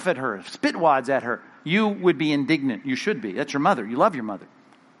stuff at her, spitwads at her, you would be indignant. You should be. That's your mother. You love your mother.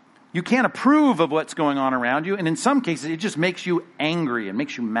 You can't approve of what's going on around you, and in some cases it just makes you angry and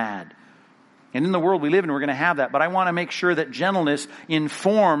makes you mad. And in the world we live in, we're going to have that, but I want to make sure that gentleness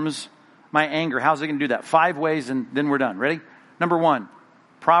informs my anger. How's it going to do that? 5 ways, and then we're done. Ready? Number 1,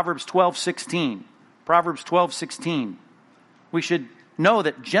 Proverbs 12:16. Proverbs 12:16. We should know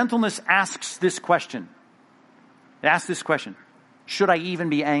that gentleness asks this question. It asks this question. Should I even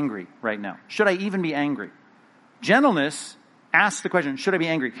be angry right now? Should I even be angry? Gentleness asks the question, should I be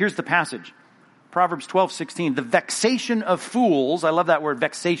angry? Here's the passage. Proverbs 12:16. The vexation of fools, I love that word,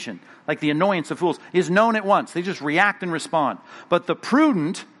 vexation, like the annoyance of fools, is known at once. They just react and respond. But the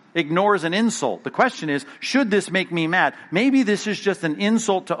prudent ignores an insult. The question is, should this make me mad? Maybe this is just an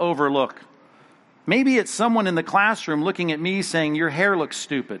insult to overlook. Maybe it's someone in the classroom looking at me saying, your hair looks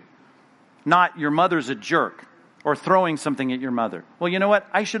stupid. Not your mother's a jerk. Or throwing something at your mother. Well, you know what?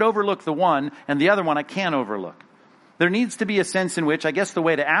 I should overlook the one, and the other one I can't overlook. There needs to be a sense in which, I guess the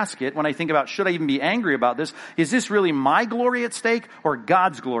way to ask it, when I think about should I even be angry about this, is this really my glory at stake or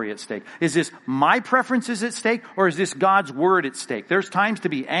God's glory at stake? Is this my preferences at stake or is this God's word at stake? There's times to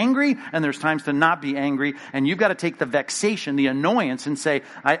be angry and there's times to not be angry, and you've got to take the vexation, the annoyance, and say,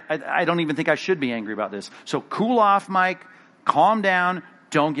 I don't even think I should be angry about this. So cool off, Mike, calm down,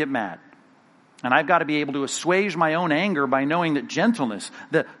 don't get mad. And I've got to be able to assuage my own anger by knowing that gentleness,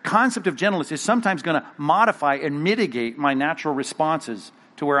 the concept of gentleness, is sometimes going to modify and mitigate my natural responses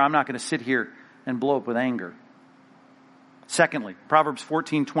to where I'm not going to sit here and blow up with anger. Secondly, Proverbs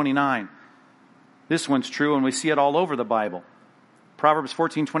 14:29. This one's true, and we see it all over the Bible. Proverbs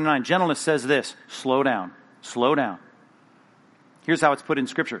 14:29. Gentleness says this: slow down, slow down. Here's how it's put in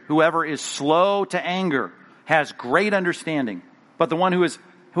Scripture. Whoever is slow to anger has great understanding, but the one who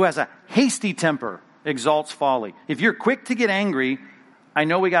has a hasty temper exalts folly. If you're quick to get angry, I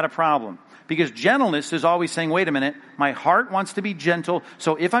know we got a problem. Because gentleness is always saying, wait a minute, my heart wants to be gentle.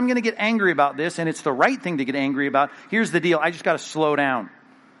 So if I'm going to get angry about this, and it's the right thing to get angry about, here's the deal. I just got to slow down.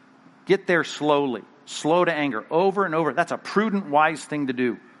 Get there slowly. Slow to anger. Over and over. That's a prudent, wise thing to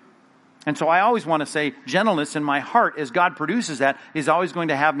do. And so I always want to say gentleness in my heart, as God produces that, is always going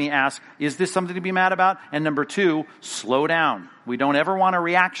to have me ask, is this something to be mad about? And number two, slow down. We don't ever want a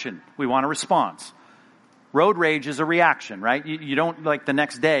reaction. We want a response. Road rage is a reaction, right? You don't, like the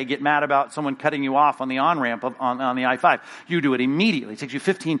next day, get mad about someone cutting you off on the on-ramp on the I-5. You do it immediately. It takes you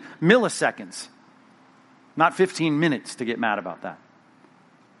 15 milliseconds, not 15 minutes to get mad about that.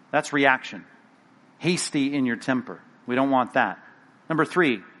 That's reaction. Hasty in your temper. We don't want that. Number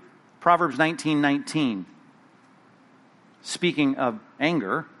three, Proverbs 19:19. Speaking of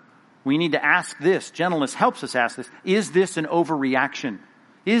anger, we need to ask this. Gentleness helps us ask this. Is this an overreaction?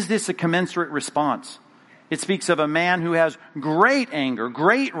 Is this a commensurate response? It speaks of a man who has great anger,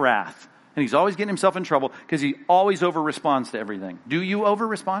 great wrath, and he's always getting himself in trouble because he always over-responds to everything. Do you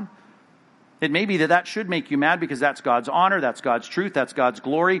over-respond? It may be that should make you mad because that's God's honor, that's God's truth, that's God's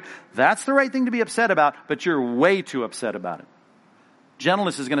glory. That's the right thing to be upset about, but you're way too upset about it.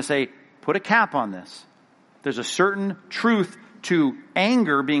 Gentleness is going to say, put a cap on this. There's a certain truth to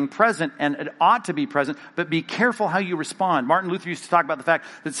anger being present, and it ought to be present, but be careful how you respond. Martin Luther used to talk about the fact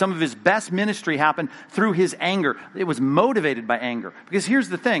that some of his best ministry happened through his anger. It was motivated by anger. Because here's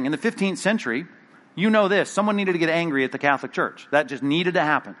the thing, in the 15th century, you know this, someone needed to get angry at the Catholic Church. That just needed to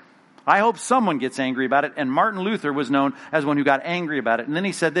happen. I hope someone gets angry about it, and Martin Luther was known as one who got angry about it. And then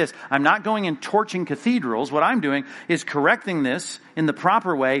he said this, I'm not going and torching cathedrals. What I'm doing is correcting this in the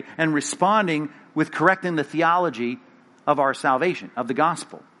proper way and responding with correcting the theology of our salvation, of the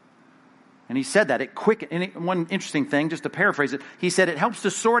gospel. And he said that. One interesting thing, just to paraphrase it, he said, it helps to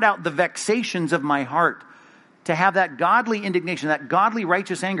sort out the vexations of my heart, to have that godly indignation, that godly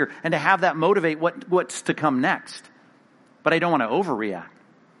righteous anger, and to have that motivate what's to come next. But I don't want to overreact.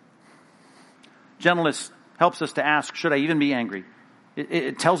 Gentleness helps us to ask, should I even be angry?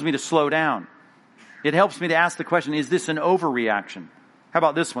 It tells me to slow down. It helps me to ask the question, is this an overreaction? How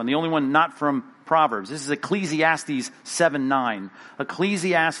about this one? The only one not from Proverbs. This is Ecclesiastes 7:9.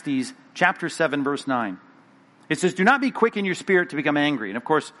 Ecclesiastes chapter 7, verse 9. It says, do not be quick in your spirit to become angry. And of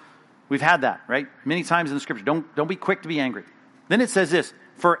course, we've had that, right? Many times in the scripture. Don't be quick to be angry. Then it says this,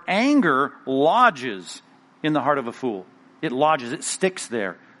 for anger lodges in the heart of a fool. It lodges, it sticks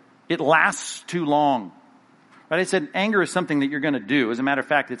there. It lasts too long. Right? I said anger is something that you're going to do. As a matter of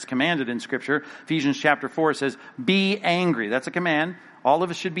fact, it's commanded in Scripture. Ephesians chapter 4 says, be angry. That's a command. All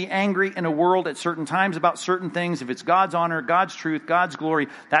of us should be angry in a world at certain times about certain things. If it's God's honor, God's truth, God's glory,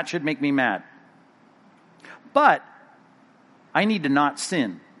 that should make me mad. But I need to not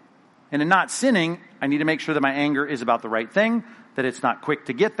sin. And in not sinning, I need to make sure that my anger is about the right thing, that it's not quick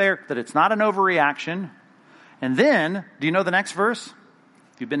to get there, that it's not an overreaction. And then, do you know the next verse?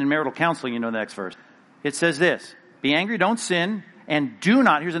 If you've been in marital counseling, you know the next verse. It says this, be angry, don't sin, and do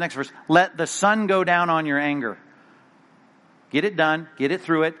not, here's the next verse, let the sun go down on your anger. Get it done, get it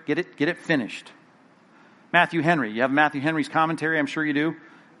through it, get it finished. Matthew Henry, you have Matthew Henry's commentary, I'm sure you do,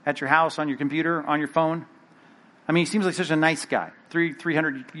 at your house, on your computer, on your phone. I mean, he seems like such a nice guy.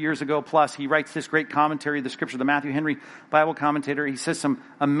 300 years ago plus, he writes this great commentary of the scripture, the Matthew Henry Bible commentator. He says some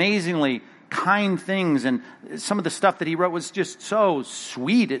amazingly kind things, and some of the stuff that he wrote was just so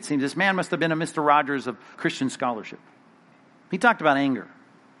sweet, it seems. This man must have been a Mr. Rogers of Christian scholarship. He talked about anger.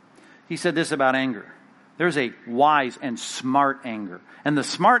 He said this about anger. There's a wise and smart anger. And the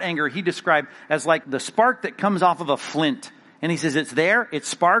smart anger he described as like the spark that comes off of a flint. And he says it's there, it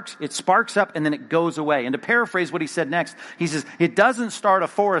sparks up, and then it goes away. And to paraphrase what he said next, he says, it doesn't start a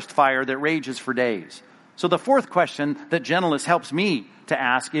forest fire that rages for days. So the fourth question that gentleness helps me to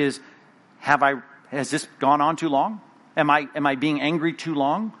ask is, has this gone on too long? am I being angry too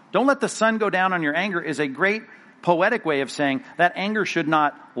long? Don't let the sun go down on your anger is a great poetic way of saying that anger should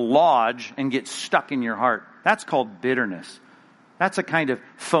not lodge and get stuck in your heart. That's called bitterness. That's a kind of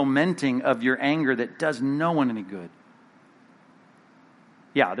fomenting of your anger that does no one any good.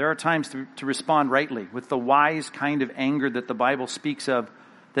 Yeah, there are times to respond rightly with the wise kind of anger that the Bible speaks of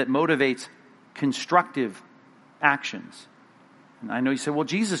that motivates constructive actions. And I know you say, well,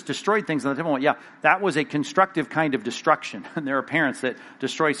 Jesus destroyed things in the temple. Yeah, that was a constructive kind of destruction. And there are parents that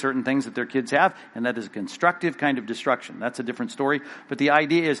destroy certain things that their kids have, and that is a constructive kind of destruction. That's a different story. But the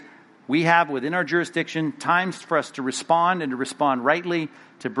idea is we have within our jurisdiction times for us to respond and to respond rightly,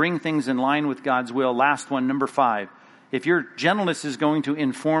 to bring things in line with God's will. Last one, number 5. If your gentleness is going to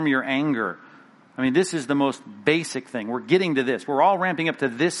inform your anger, I mean, this is the most basic thing. We're getting to this. We're all ramping up to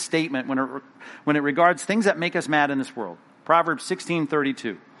this statement when it regards things that make us mad in this world. Proverbs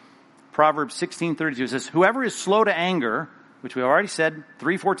 16:32. Proverbs 16:32 says, whoever is slow to anger, which we already said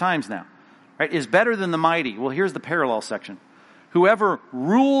 3-4 times now, right, is better than the mighty. Well, here's the parallel section. Whoever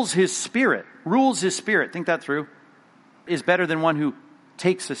rules his spirit, think that through, is better than one who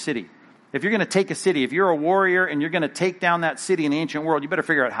takes a city. If you're going to take a city, if you're a warrior and you're going to take down that city in the ancient world, you better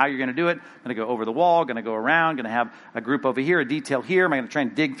figure out how you're going to do it. I'm going to go over the wall, going to go around, going to have a group over here, a detail here. Am I going to try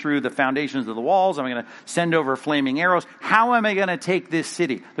and dig through the foundations of the walls? Am I going to send over flaming arrows? How am I going to take this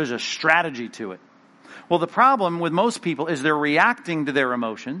city? There's a strategy to it. Well, the problem with most people is they're reacting to their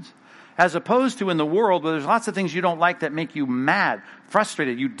emotions, as opposed to in the world where there's lots of things you don't like that make you mad,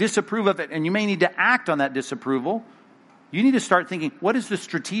 frustrated. You disapprove of it, and you may need to act on that disapproval. You need to start thinking, what is the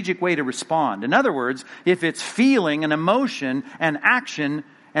strategic way to respond? In other words, if it's feeling and emotion and action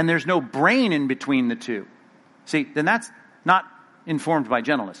and there's no brain in between the two, see, then that's not informed by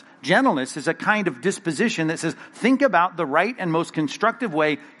gentleness. Gentleness is a kind of disposition that says, think about the right and most constructive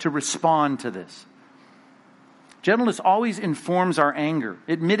way to respond to this. Gentleness always informs our anger.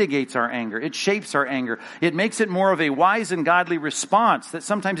 It mitigates our anger. It shapes our anger. It makes it more of a wise and godly response that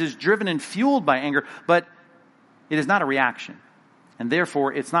sometimes is driven and fueled by anger, but it is not a reaction. And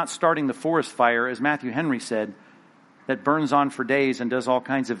therefore, it's not starting the forest fire, as Matthew Henry said, that burns on for days and does all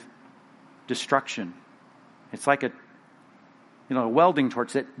kinds of destruction. It's like a welding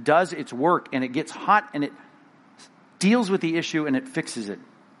torch that does its work and it gets hot and it deals with the issue and it fixes it.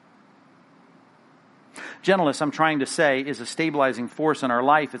 Gentleness, I'm trying to say, is a stabilizing force in our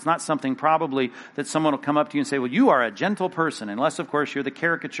life. It's not something probably that someone will come up to you and say, well, you are a gentle person, unless, of course, you're the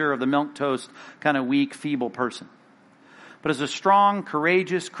caricature of the milquetoast, kind of weak, feeble person. But as a strong,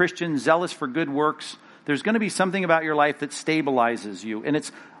 courageous Christian, zealous for good works, there's going to be something about your life that stabilizes you. And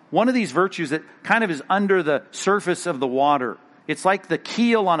it's one of these virtues that kind of is under the surface of the water. It's like the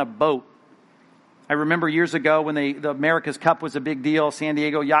keel on a boat. I remember years ago when the America's Cup was a big deal. San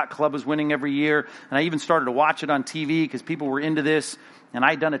Diego Yacht Club was winning every year. And I even started to watch it on TV because people were into this. And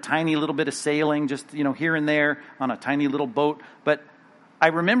I'd done a tiny little bit of sailing just, here and there on a tiny little boat. But I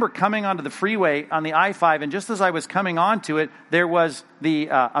remember coming onto the freeway on the I-5, and just as I was coming onto it, there was the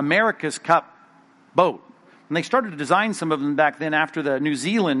America's Cup boat. And they started to design some of them back then after the New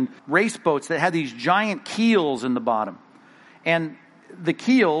Zealand race boats that had these giant keels in the bottom. And the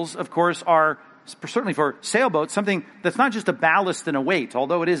keels, of course, are certainly for sailboats, something that's not just a ballast and a weight,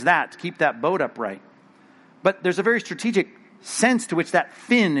 although it is that, to keep that boat upright. But there's a very strategic sense to which that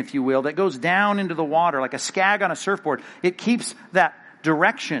fin, if you will, that goes down into the water like a skag on a surfboard, it keeps that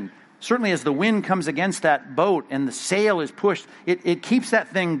direction. Certainly as the wind comes against that boat and the sail is pushed, it keeps that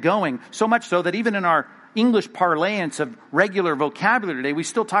thing going. So much so that even in our English parlance of regular vocabulary today, we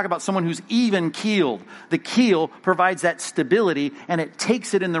still talk about someone who's even-keeled. The keel provides that stability and it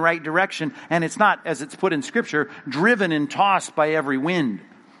takes it in the right direction, and it's not, as it's put in Scripture, driven and tossed by every wind.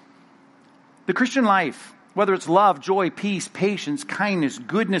 The Christian life, whether it's love, joy, peace, patience, kindness,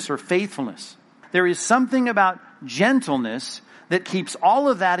 goodness, or faithfulness, there is something about gentleness that keeps all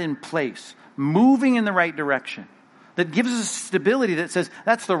of that in place, moving in the right direction, that gives us stability that says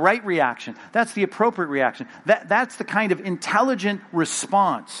that's the right reaction, that's the appropriate reaction, that's the kind of intelligent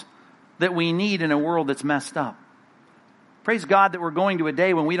response that we need in a world that's messed up. Praise God that we're going to a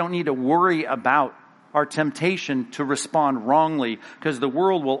day when we don't need to worry about our temptation to respond wrongly, because the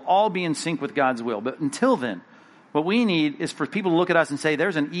world will all be in sync with God's will. But until then, what we need is for people to look at us and say,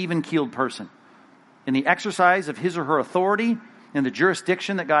 there's an even-keeled person. In the exercise of his or her authority, in the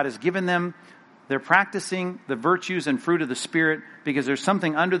jurisdiction that God has given them, they're practicing the virtues and fruit of the Spirit because there's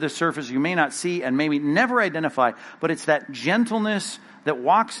something under the surface you may not see and maybe never identify, but it's that gentleness that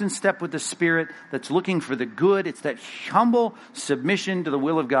walks in step with the Spirit, that's looking for the good. It's that humble submission to the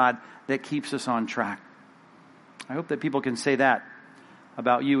will of God that keeps us on track. I hope that people can say that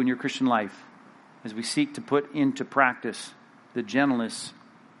about you and your Christian life. as we seek to put into practice the gentleness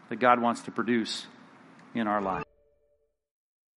that God wants to produce in our life.